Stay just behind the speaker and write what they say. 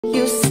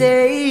You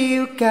say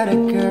you got a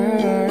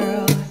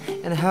girl,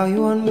 and how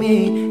you want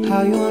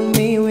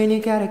me when you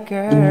got a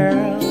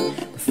girl.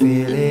 The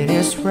feeling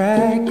is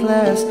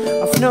reckless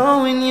of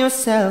knowing you're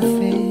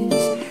selfish,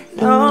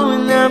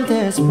 knowing I'm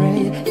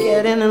desperate,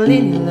 getting a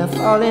little love,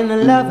 falling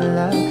in love,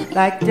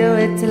 like do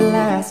it till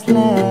last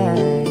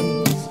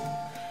legs.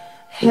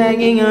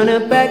 Hanging on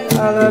her back,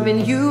 all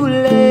loving you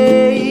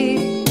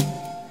late,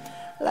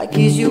 like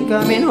is you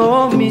coming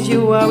home, is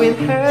you are with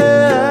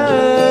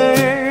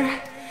her.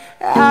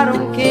 I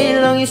don't care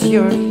long as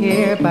you're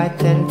here by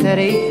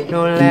 10:30.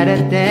 No letter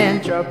then,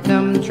 drop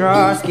them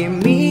drawers, give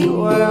me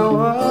what I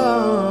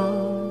want.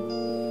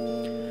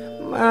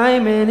 My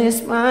man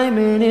is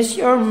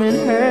your man,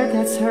 her,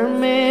 that's her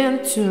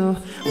man too.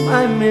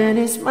 My man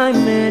is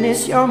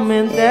your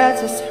man,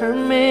 that's just her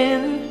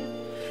man.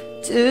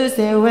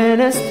 Tuesday,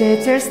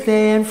 Wednesday,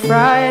 Thursday and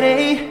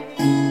Friday,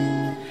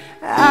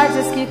 I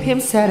just keep him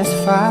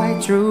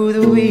satisfied through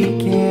the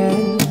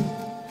weekend.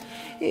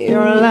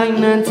 You're like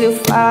 9 to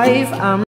 5, I'm